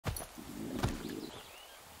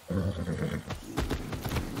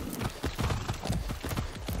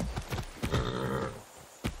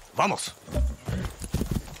Vamos.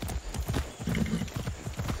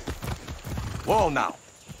 Whoa now.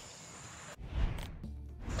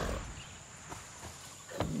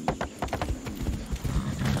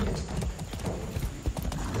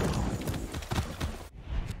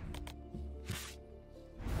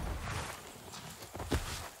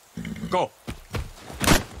 Go.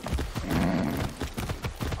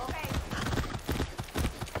 Okay.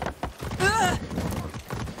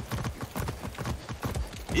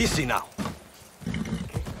 Easy now.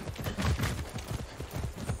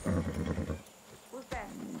 Who's that?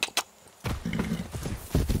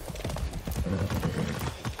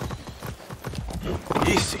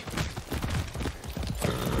 Easy.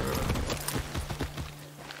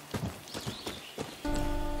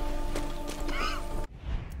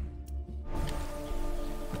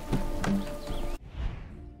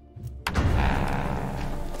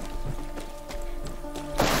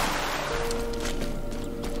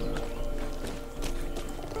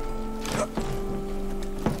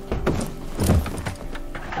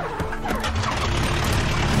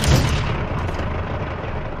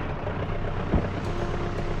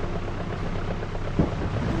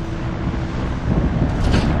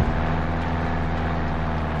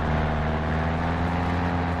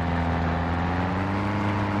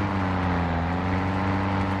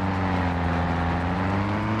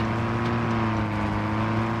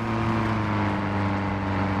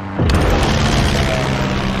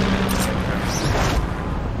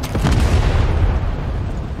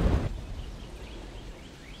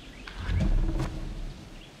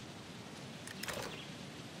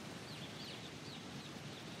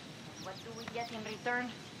 What do we get in return?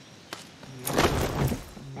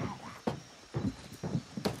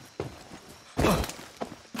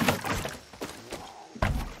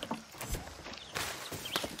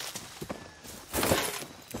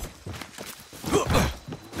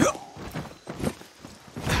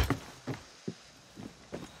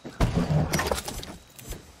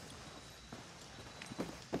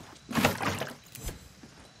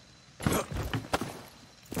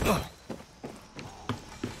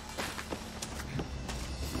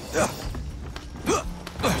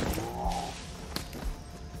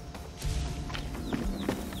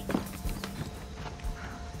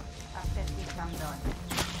 After this, I'm done.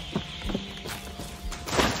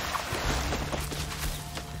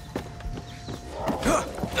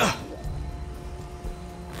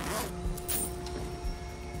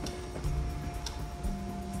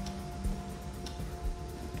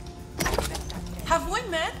 Have we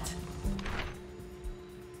met?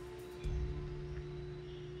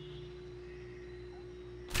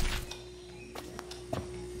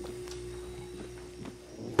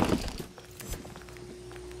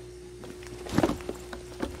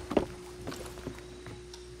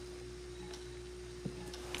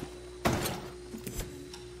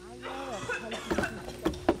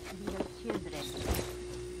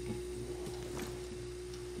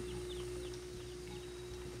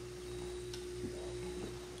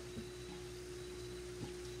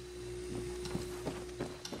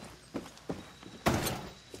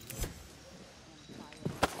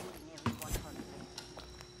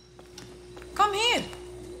 Come here.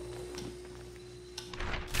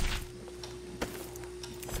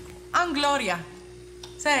 I'm Gloria.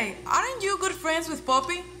 Say, aren't you good friends with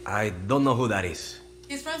Poppy? I don't know who that is.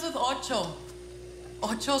 He's friends with Ocho.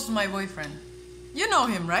 Ocho's my boyfriend. You know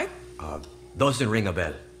him, right? Doesn't ring a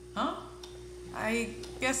bell. Huh? I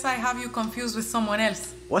guess I have you confused with someone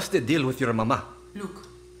else. What's the deal with your mama? Look,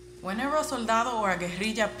 whenever a soldado or a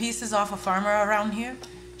guerrilla pisses off a farmer around here,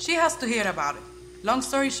 she has to hear about it. Long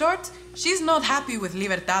story short, she's not happy with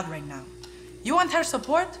Libertad right now. You want her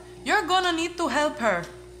support? You're gonna need to help her.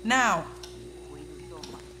 Now.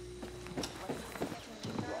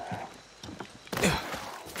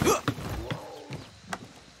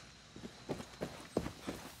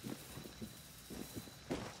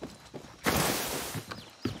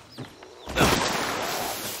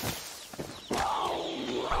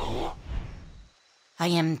 I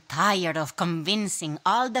am tired of convincing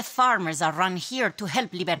all the farmers around here to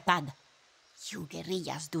help Libertad. You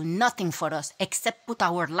guerrillas do nothing for us except put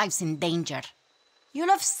our lives in danger. You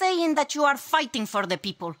love saying that you are fighting for the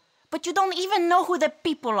people, but you don't even know who the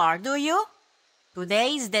people are, do you?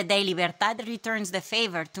 Today is the day Libertad returns the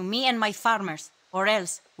favor to me and my farmers, or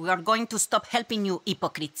else we are going to stop helping you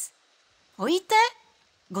hypocrites. ¿Oíste?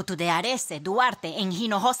 Go to the Arese, Duarte, and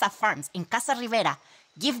Hinojosa farms in Casa Rivera.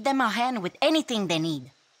 Give them a hand with anything they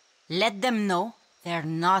need. Let them know they're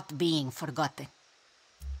not being forgotten.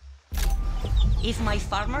 If my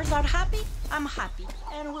farmers are happy, I'm happy,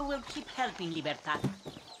 and we will keep helping Libertad.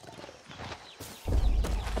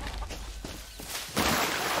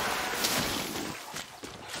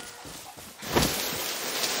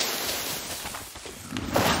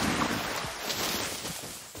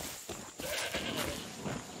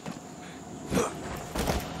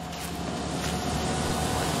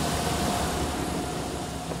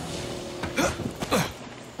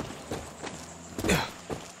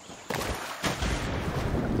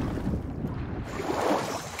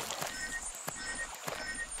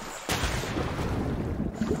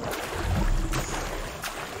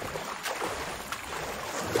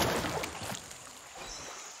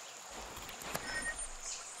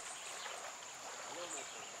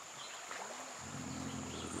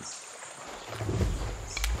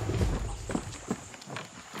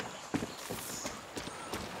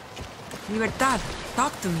 Libertad,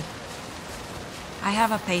 talk to me. I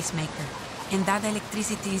have a pacemaker, and that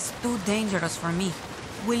electricity is too dangerous for me.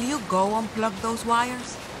 Will you go unplug those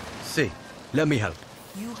wires? Sí, let me help.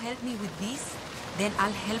 You help me with this, then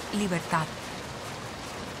I'll help Libertad.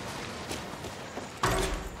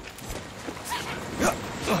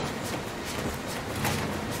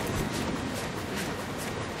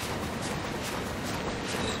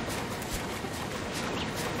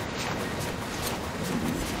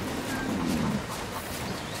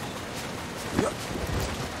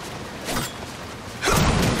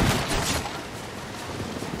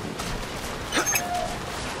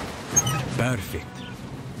 Perfect.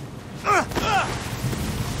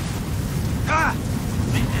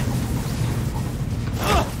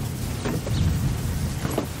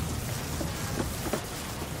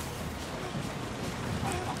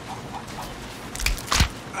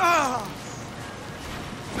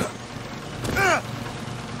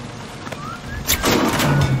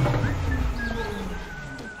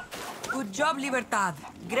 Good job, Libertad.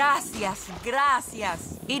 Gracias,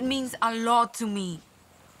 gracias. It means a lot to me.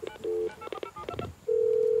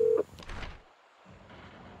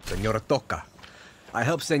 Senora Toca. I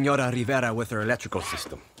helped Senora Rivera with her electrical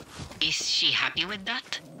system. Is she happy with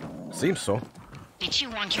that? Seems so. Did she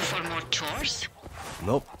want you for more chores?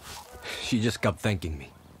 Nope. She just kept thanking me.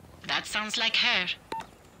 That sounds like her.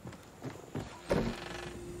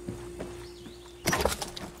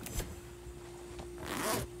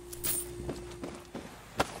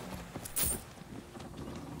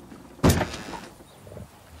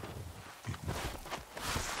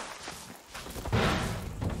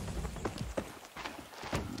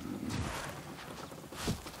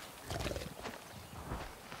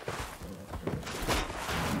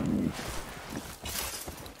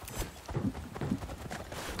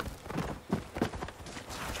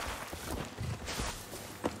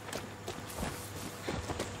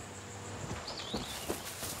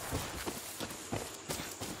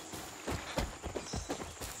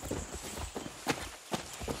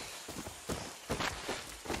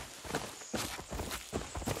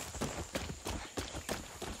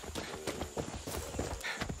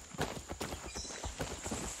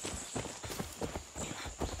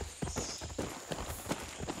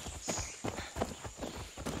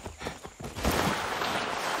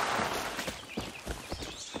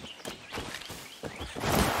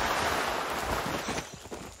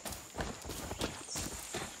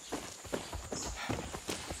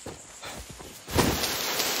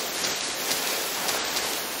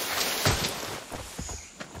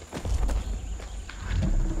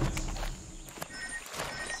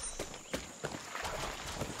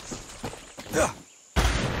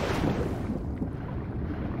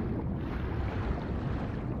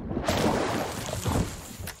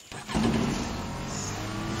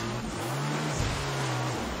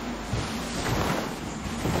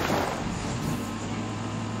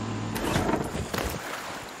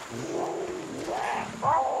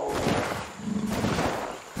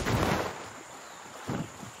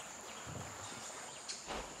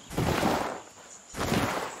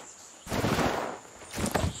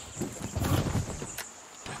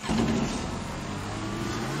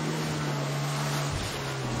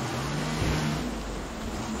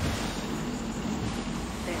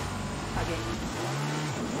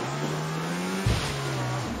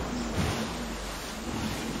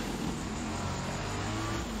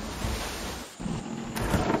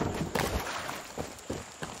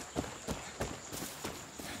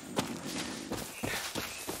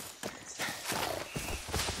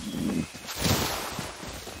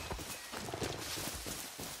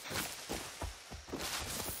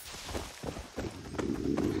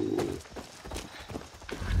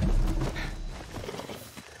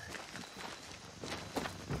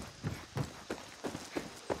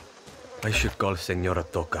 I should call Senora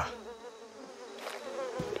Toca.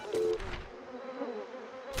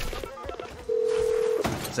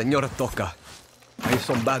 Senora Toca, I have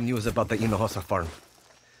some bad news about the Hinojosa farm.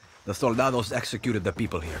 The soldados executed the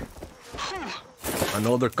people here. Who? An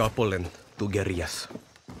older couple and 2 guerrillas.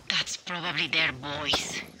 That's probably their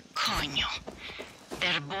boys. Coño.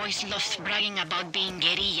 Their boys lost bragging about being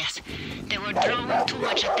guerrillas. They were drawing too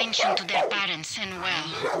much attention to their parents, and well...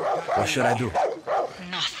 What should I do?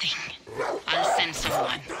 Nothing. I'll send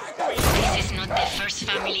someone. This is not the first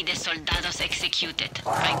family the soldados executed.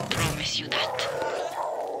 I promise you that.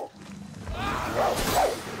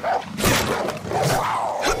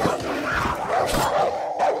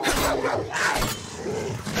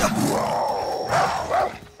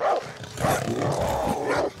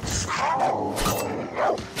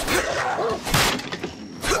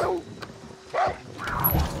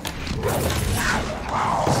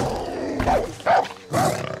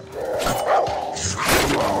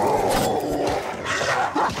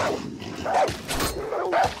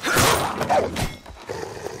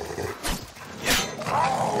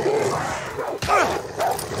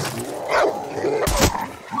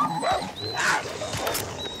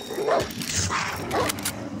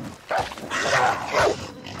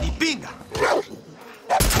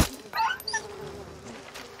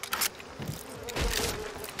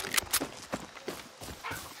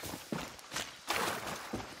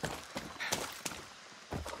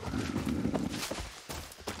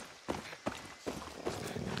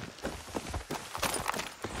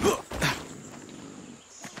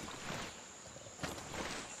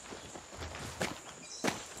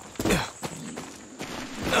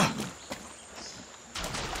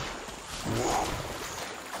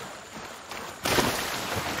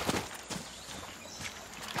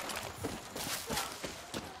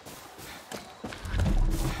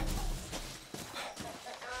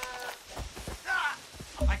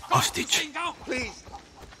 Hostage. Please,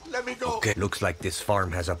 let me go. Okay, looks like this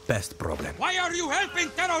farm has a pest problem. Why are you helping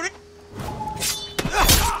terrorists?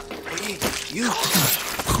 Oye, you.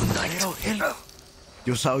 Pero él.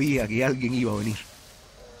 Yo sabía que alguien iba a venir.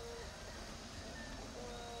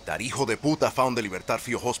 That hijo de puta found the Libertad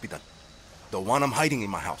Field Hospital. The one I'm hiding in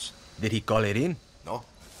my house. Did he call it in? No,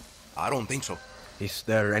 I don't think so. Is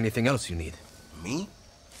there anything else you need? Me?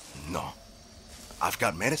 No. I've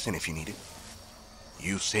got medicine if you need it.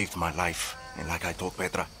 You saved my life, and like I told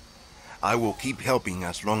Petra, I will keep helping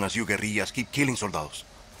as long as you guerrillas keep killing soldados.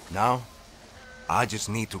 Now, I just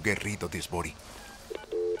need to get rid of this body.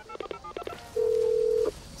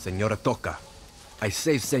 Senora Toca, I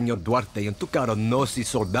saved Senor Duarte and took out a nosy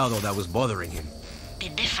soldado that was bothering him.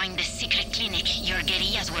 Did they find the secret clinic your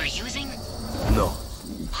guerrillas were using? No.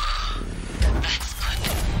 That's good.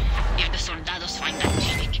 If the soldados find that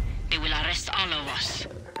clinic, they will arrest all of us.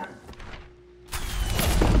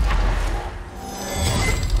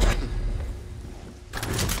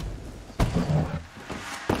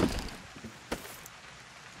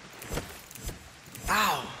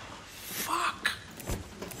 Ow! Fuck!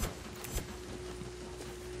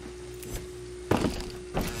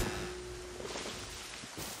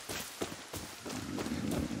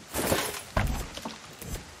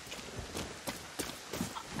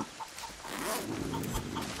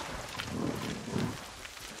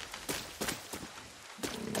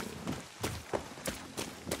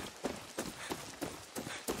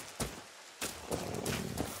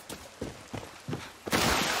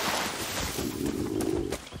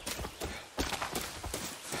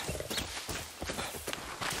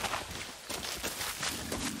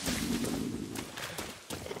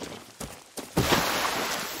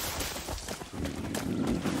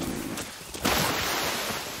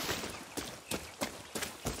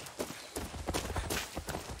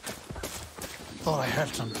 Thought I heard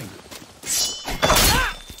something.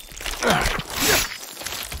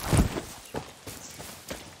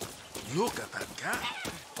 Look at that guy.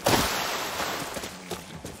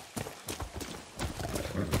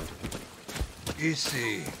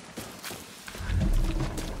 Easy.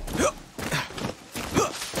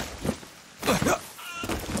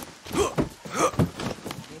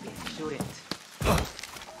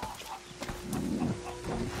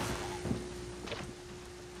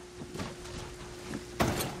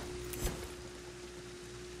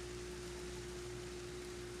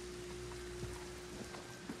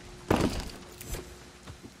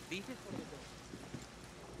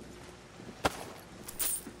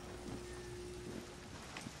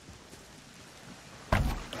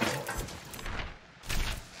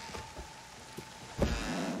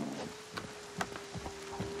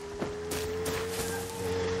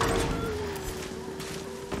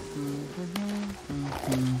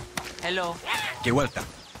 Hello. Que vuelta.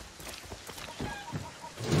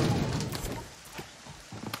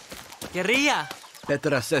 Guerrilla!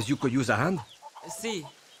 Petra says you could use a hand. See,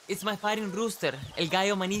 it's my fighting rooster, El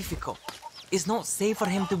Gallo Magnifico. It's not safe for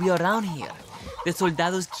him to be around here. The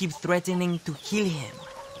soldados keep threatening to kill him.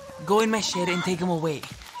 Go in my shed and take him away.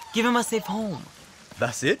 Give him a safe home.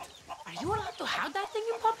 That's it? Are you allowed to have that thing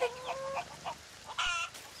in public?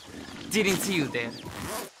 Didn't see you there.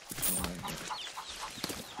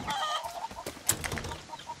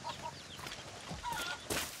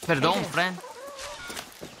 Perdón, friend.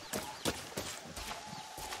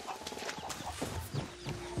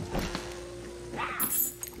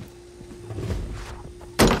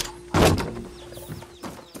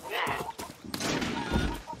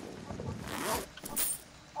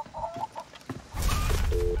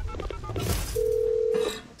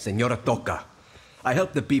 Senora Toca, I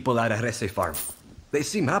helped the people at Arrese Farm. They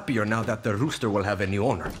seem happier now that the rooster will have a new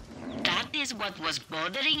owner. That is what was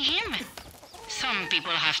bothering him? Some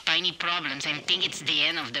people have tiny problems and think it's the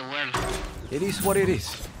end of the world. It is what it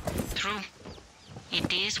is. True.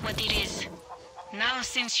 It is what it is. Now,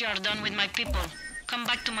 since you're done with my people, come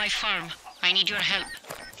back to my farm. I need your help.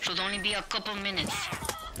 Should only be a couple minutes.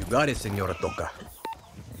 You got it, Senora Toca.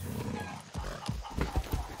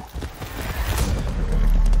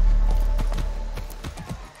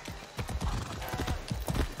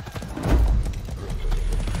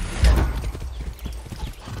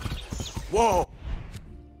 Whoa!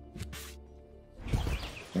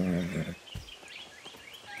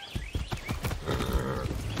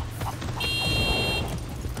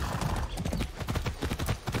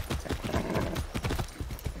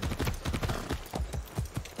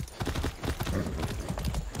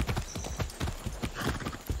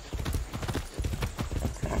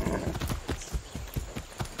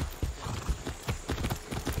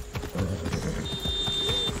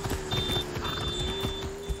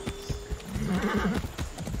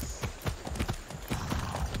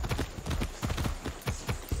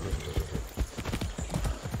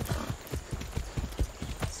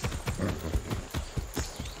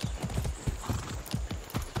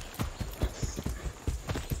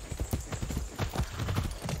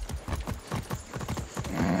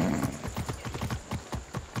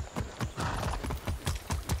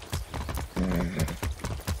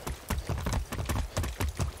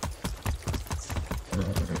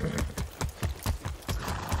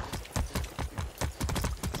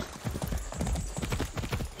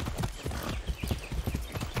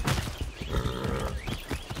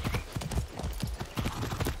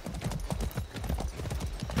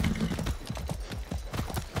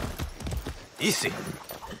 Easy.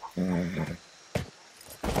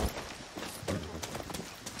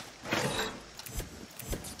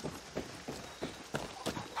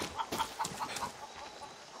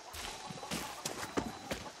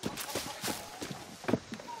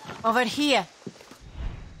 Over here.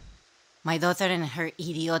 My daughter and her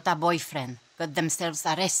idiota boyfriend got themselves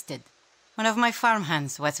arrested. One of my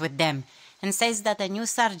farmhands was with them and says that a new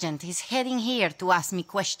sergeant is heading here to ask me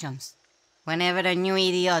questions. Whenever a new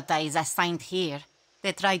idiota is assigned here,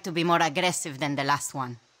 they try to be more aggressive than the last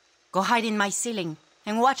one. Go hide in my ceiling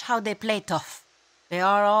and watch how they play tough. They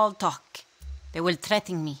are all talk. They will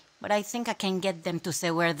threaten me, but I think I can get them to say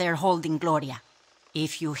where they're holding Gloria.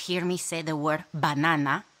 If you hear me say the word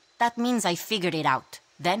banana, that means I figured it out.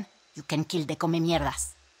 Then you can kill the come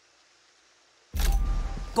mierdas.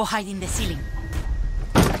 Go hide in the ceiling.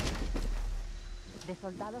 The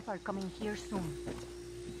soldados are coming here soon.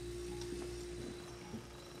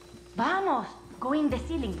 Vamos! Go in the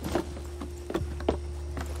ceiling.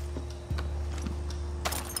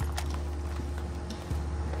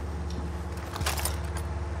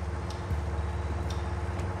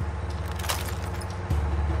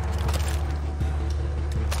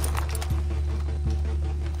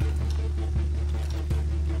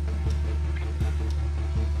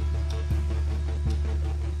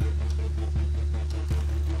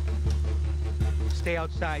 Stay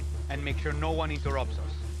outside and make sure no one interrupts us.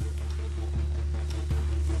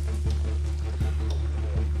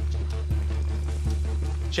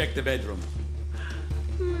 Check the bedroom.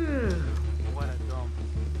 What a dumb.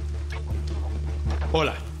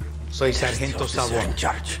 Hola, soy Sargento Sabon.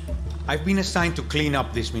 I've been assigned to clean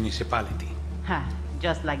up this municipality. Ha,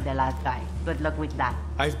 just like the last guy. Good luck with that.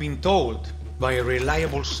 I've been told by a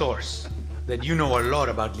reliable source that you know a lot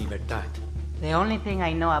about Libertad. The only thing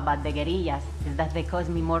I know about the guerrillas is that they cause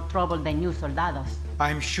me more trouble than you soldados.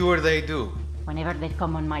 I'm sure they do. Whenever they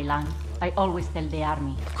come on my land, I always tell the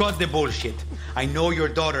army. Cut the bullshit. I know your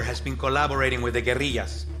daughter has been collaborating with the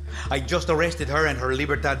guerrillas. I just arrested her and her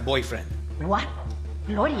Libertad boyfriend. What?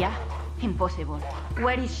 Gloria? Impossible.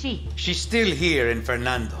 Where is she? She's still here in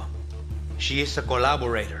Fernando. She is a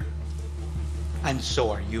collaborator. And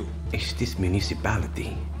so are you. Is this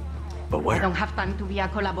municipality? But I where? don't have time to be a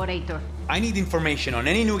collaborator. I need information on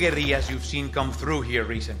any new guerrillas you've seen come through here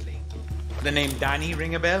recently. The name Danny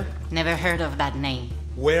ring a bell? Never heard of that name.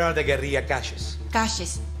 Where are the guerrilla caches?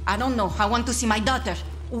 Cassius, I don't know. I want to see my daughter.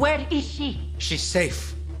 Where is she? She's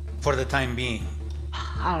safe. For the time being.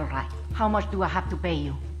 All right. How much do I have to pay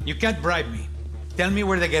you? You can't bribe me. Tell me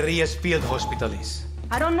where the guerrillas' field hospital is.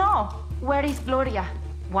 I don't know. Where is Gloria?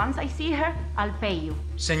 Once I see her, I'll pay you.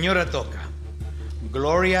 Senora Toca,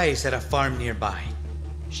 Gloria is at a farm nearby.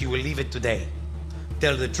 She will leave it today.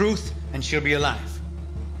 Tell the truth, and she'll be alive.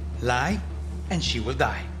 Lie, and she will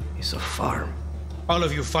die. It's a farm. All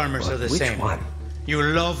of you farmers But are the which same. one? You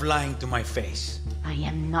love lying to my face. I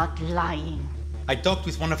am not lying. I talked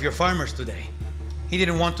with one of your farmers today. He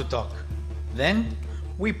didn't want to talk. Then,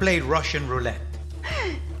 we played Russian roulette.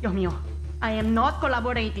 Dios mío, I am not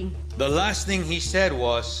collaborating. The last thing he said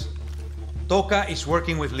was, Toca is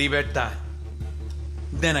working with Libertad.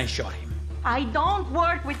 Then I shot him. I don't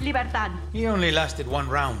work with Libertad. He only lasted one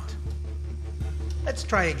round. Let's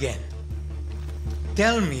try again.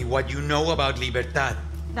 Tell me what you know about Libertad.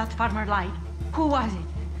 That farmer lied. Who was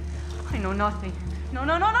it? I know nothing. No.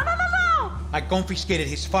 I confiscated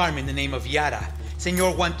his farm in the name of Yara.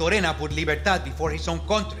 Senor Guantorena put Libertad before his own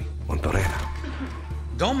country. Montorena.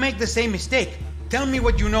 Don't make the same mistake. Tell me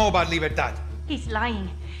what you know about Libertad. He's lying.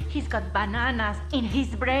 He's got bananas in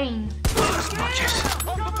his brain. Buenas noches.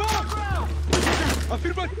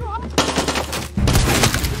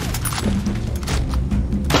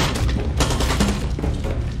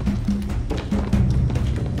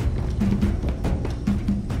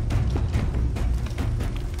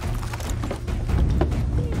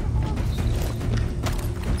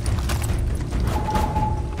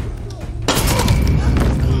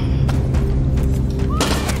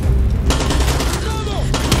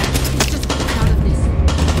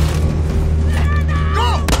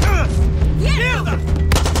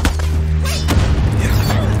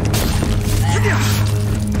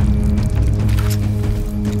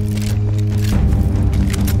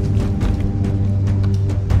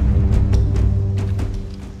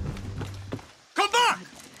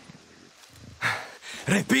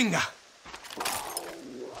 Repinga!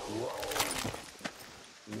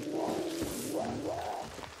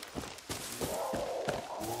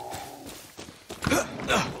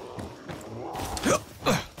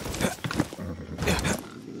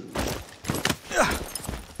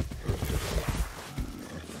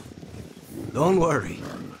 Don't worry.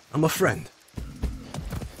 I'm a friend.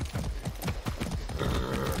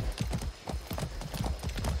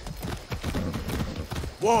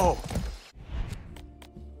 Whoa!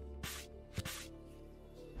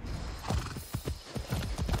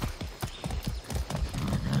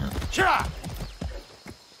 Cha!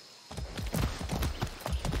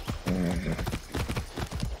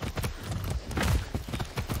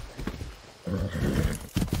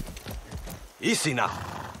 Easy now.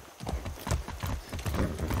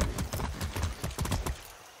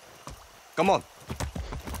 Come on.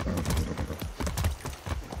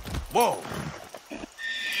 Whoa!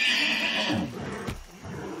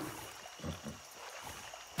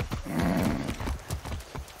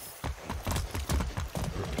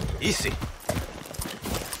 Easy.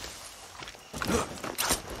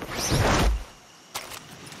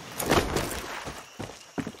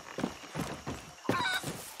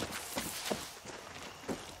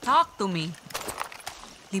 Talk to me.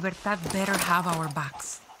 Libertad better have our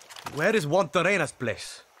backs. Where is Montorena's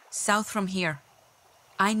place? South from here.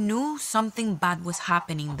 I knew something bad was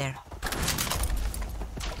happening there.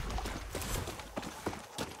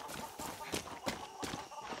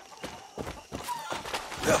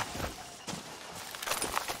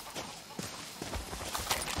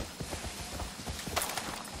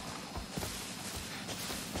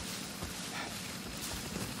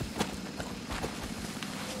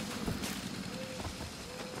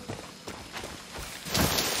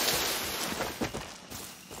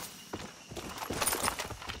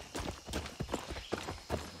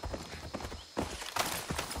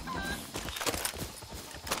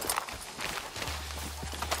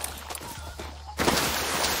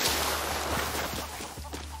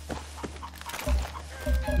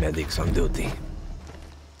 Medics on duty.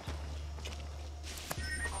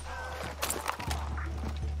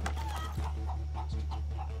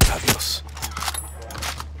 Adios.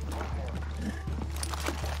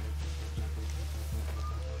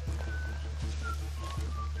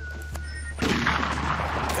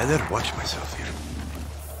 Better watch myself here.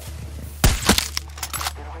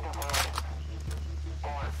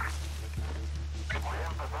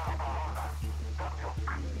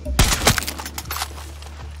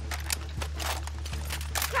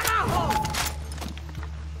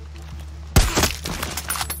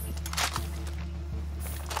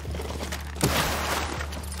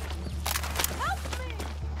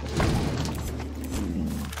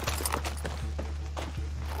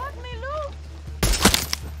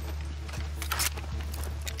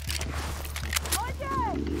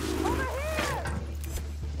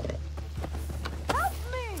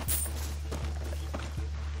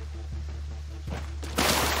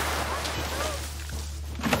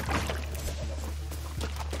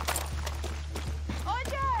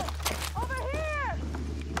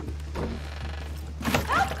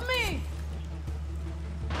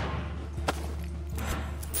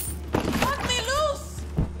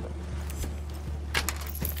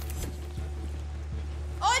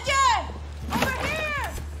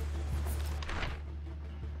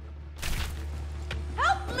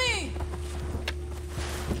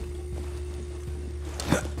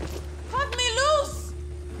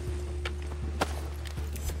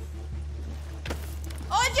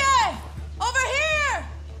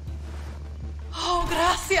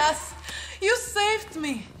 You saved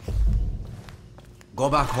me! Go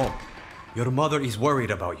back home. Your mother is worried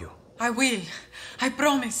about you. I will. I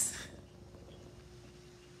promise.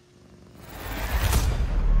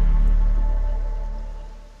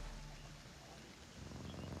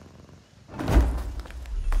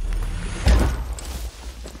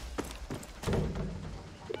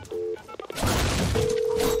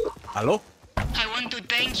 Hello? I want to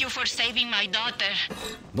thank you for saving my daughter.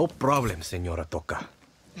 No problem, Senora Toca.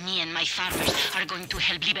 Me and my farmers are going to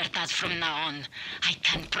help Libertad from now on. I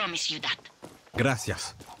can promise you that.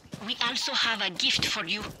 Gracias. We also have a gift for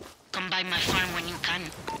you. Come by my farm when you can.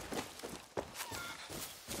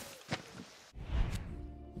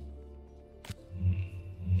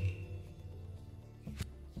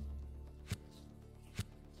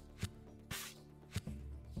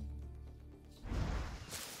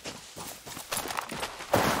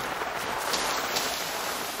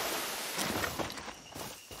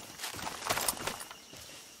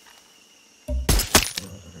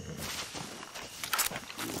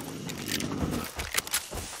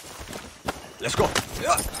 Let's go.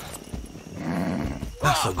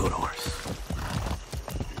 That's a good horse.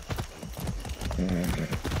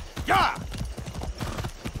 Yeah!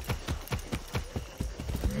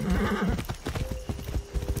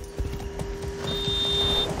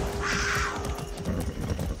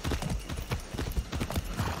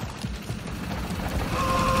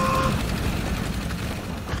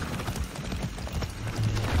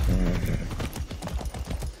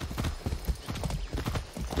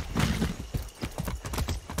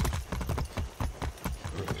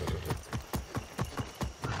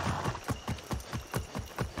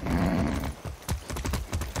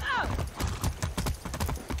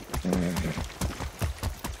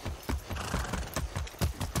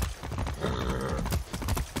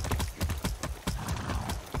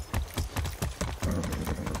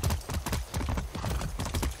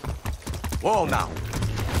 Whoa, now.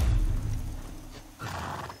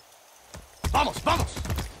 Vamos, vamos.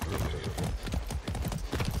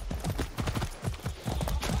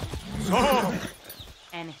 So.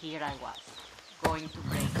 And here I was, going to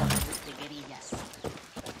break up with the guerrillas.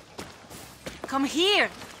 Come here!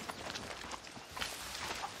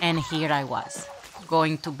 And here I was,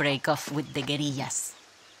 going to break off with the guerrillas.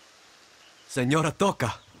 Senora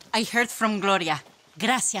Toca. I heard from Gloria.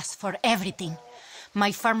 Gracias for everything.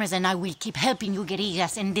 My farmers and I will keep helping you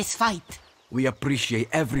guerrillas in this fight. We appreciate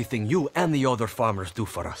everything you and the other farmers do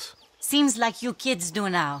for us. Seems like you kids do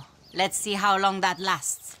now. Let's see how long that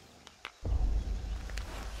lasts.